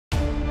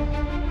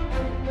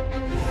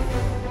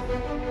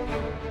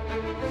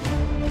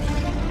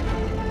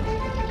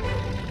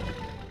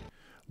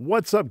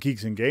What's up,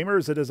 geeks and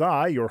gamers? It is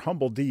I, your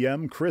humble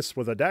DM, Kris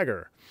with a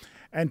Dagger.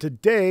 And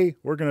today,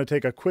 we're going to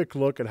take a quick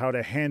look at how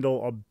to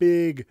handle a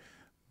big,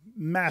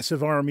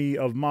 massive army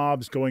of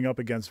mobs going up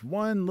against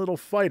one little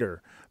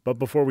fighter. But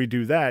before we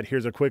do that,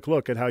 here's a quick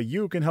look at how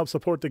you can help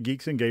support the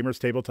Geeks and Gamers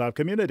tabletop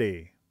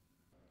community.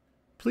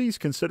 Please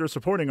consider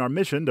supporting our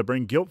mission to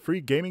bring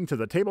guilt-free gaming to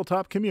the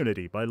tabletop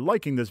community by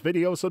liking this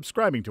video,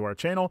 subscribing to our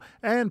channel,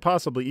 and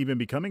possibly even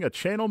becoming a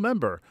channel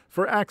member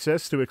for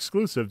access to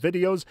exclusive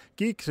videos,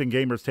 Geeks and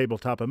Gamers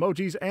tabletop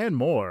emojis, and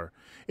more.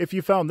 If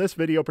you found this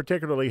video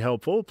particularly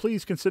helpful,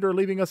 please consider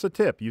leaving us a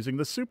tip using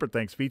the Super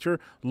Thanks feature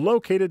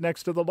located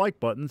next to the like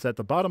buttons at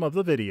the bottom of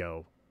the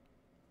video.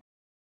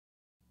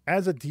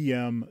 As a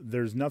DM,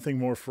 there's nothing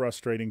more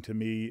frustrating to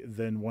me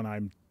than when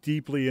I'm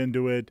deeply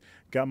into it,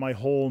 got my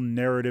whole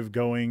narrative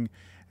going,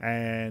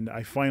 and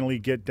I finally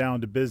get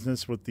down to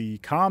business with the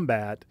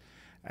combat,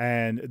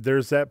 and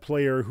there's that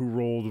player who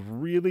rolled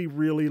really,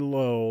 really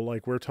low,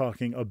 like we're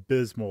talking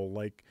abysmal,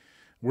 like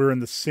we're in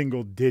the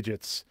single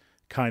digits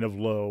kind of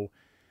low,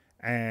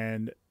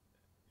 and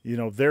you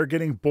know, they're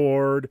getting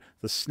bored,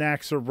 the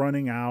snacks are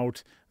running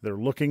out, they're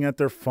looking at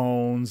their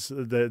phones,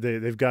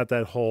 they've got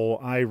that whole,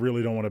 I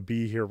really don't want to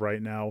be here right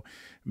now.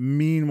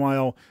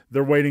 Meanwhile,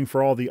 they're waiting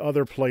for all the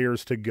other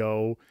players to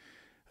go,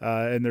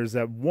 and there's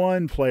that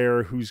one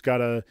player who's got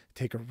to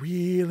take a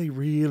really,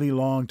 really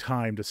long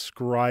time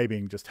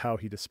describing just how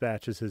he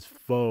dispatches his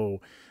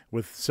foe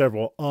with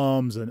several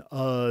ums and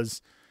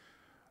uhs.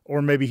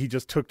 Or maybe he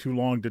just took too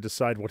long to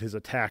decide what his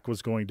attack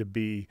was going to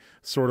be,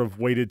 sort of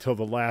waited till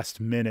the last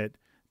minute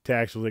to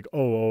actually like,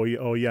 oh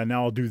yeah,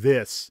 now I'll do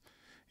this.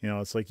 You know,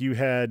 it's like you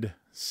had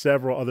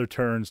several other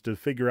turns to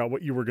figure out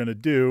what you were going to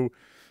do,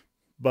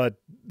 but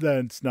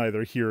that's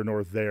neither here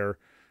nor there.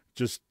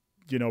 Just,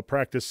 you know,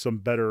 practice some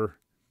better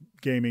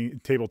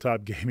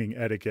tabletop gaming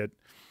etiquette.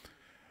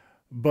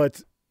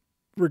 But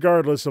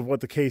regardless of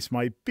what the case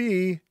might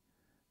be,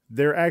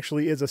 there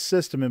actually is a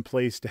system in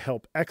place to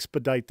help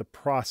expedite the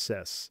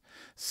process.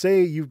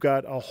 Say you've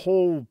got a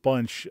whole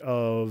bunch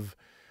of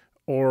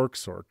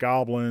orcs or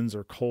goblins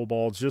or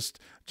kobolds,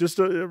 just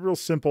a real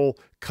simple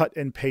cut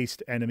and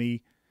paste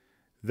enemy.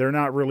 They're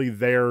not really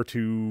there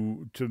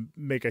to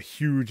make a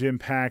huge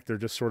impact. They're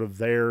just sort of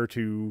there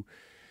to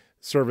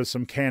serve as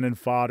some cannon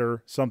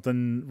fodder,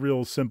 something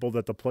real simple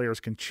that the players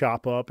can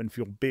chop up and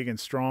feel big and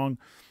strong.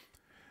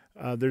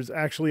 There's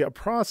actually a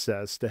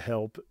process to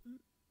help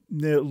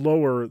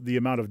lower the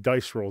amount of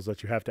dice rolls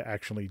that you have to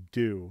actually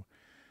do.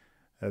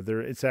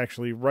 It's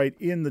actually right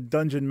in the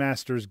Dungeon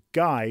Master's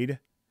Guide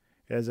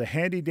as a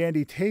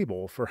handy-dandy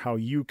table for how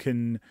you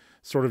can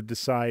sort of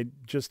decide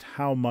just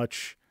how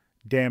much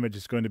damage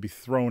is going to be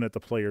thrown at the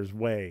player's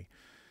way.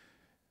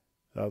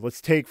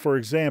 Let's take, for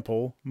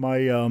example,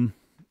 my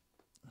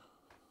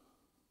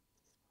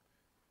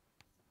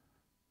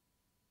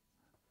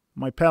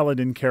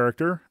paladin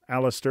character,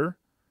 Alistair.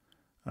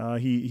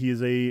 He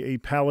is a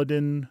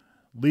paladin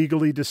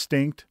legally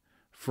distinct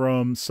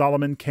from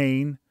Solomon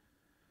Kane.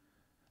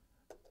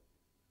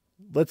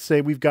 Let's say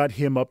we've got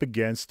him up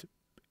against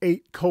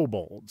 8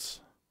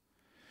 kobolds.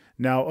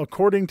 Now,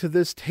 according to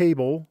this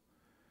table,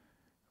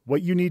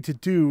 what you need to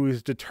do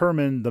is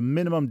determine the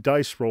minimum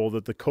dice roll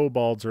that the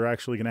kobolds are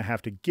actually going to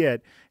have to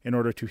get in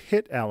order to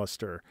hit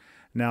Alistair.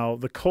 Now,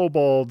 the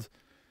kobold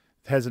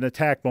has an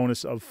attack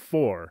bonus of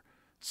 4,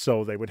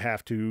 so they would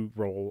have to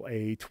roll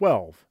a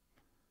 12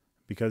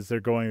 because they're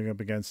going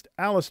up against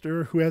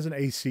Alistair, who has an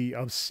AC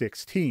of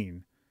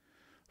 16.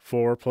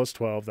 4 plus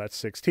 12, that's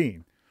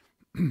 16.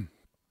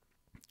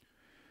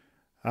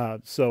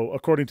 So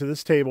according to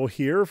this table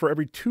here, for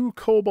every 2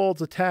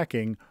 kobolds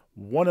attacking,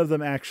 one of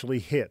them actually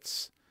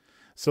hits.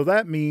 So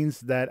that means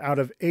that out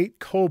of 8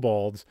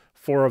 kobolds,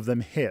 4 of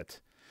them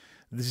hit.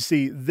 You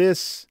see,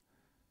 this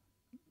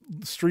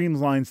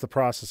streamlines the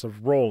process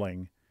of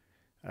rolling.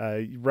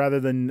 Rather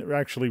than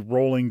actually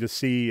rolling to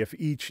see if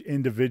each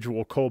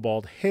individual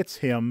kobold hits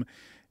him,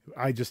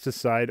 I just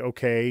decide,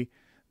 okay,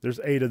 there's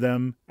 8 of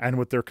them, and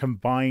with their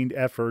combined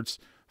efforts,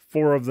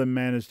 4 of them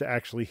managed to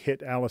actually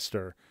hit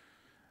Alistair.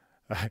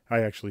 I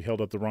actually held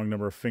up the wrong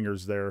number of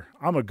fingers there.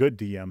 I'm a good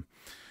DM.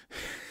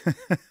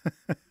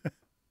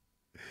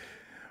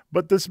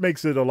 But this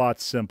makes it a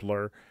lot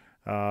simpler.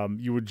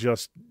 You would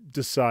just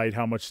decide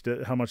how much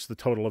the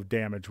total of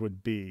damage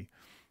would be.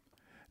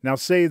 Now,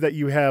 say that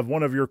you have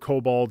one of your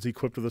kobolds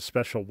equipped with a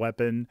special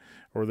weapon,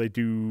 or they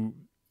do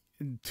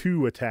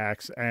 2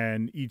 attacks,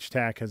 and each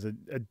attack has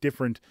a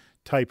different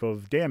type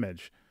of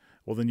damage.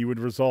 Well, then you would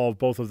resolve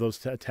both of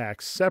those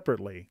attacks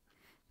separately.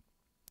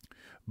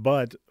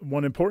 But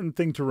one important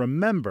thing to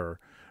remember,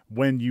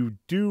 when you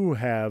do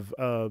have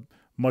a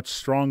much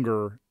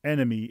stronger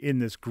enemy in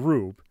this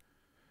group,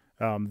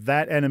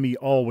 that enemy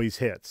always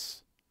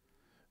hits.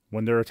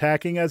 When they're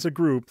attacking as a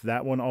group,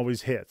 that one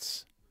always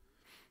hits.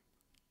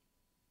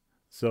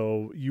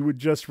 So you would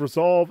just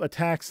resolve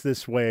attacks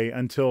this way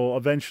until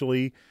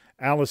eventually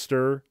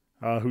Alistair,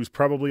 who's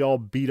probably all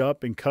beat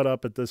up and cut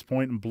up at this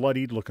point and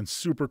bloodied, looking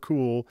super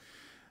cool,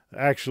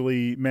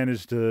 actually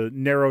managed to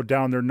narrow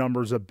down their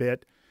numbers a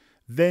bit.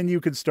 then you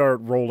can start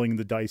rolling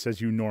the dice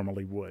as you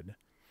normally would.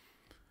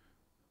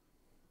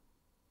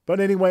 But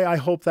anyway, I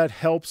hope that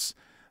helps.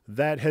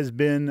 That has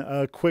been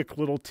a quick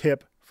little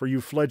tip for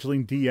you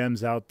fledgling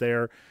DMs out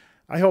there.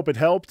 I hope it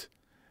helped.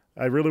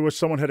 I really wish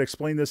someone had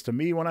explained this to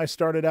me when I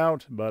started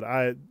out, but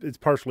it's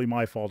partially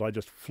my fault. I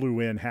just flew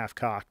in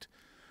half-cocked.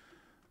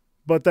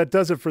 But that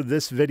does it for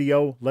this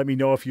video. Let me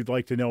know if you'd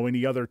like to know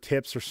any other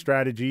tips or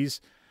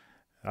strategies.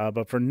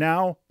 But for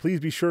now, please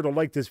be sure to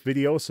like this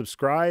video,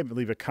 subscribe,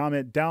 leave a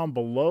comment down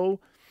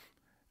below.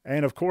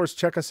 And of course,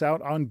 check us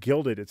out on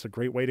Guilded. It's a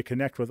great way to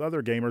connect with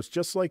other gamers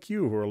just like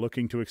you who are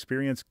looking to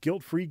experience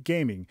guilt-free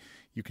gaming.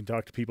 You can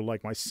talk to people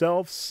like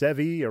myself,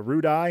 Sevi,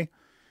 Erudi,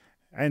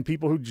 and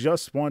people who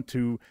just want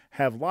to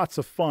have lots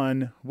of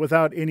fun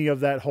without any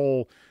of that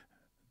whole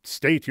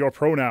state your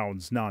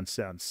pronouns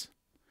nonsense.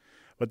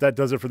 But that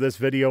does it for this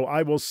video.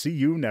 I will see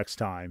you next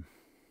time.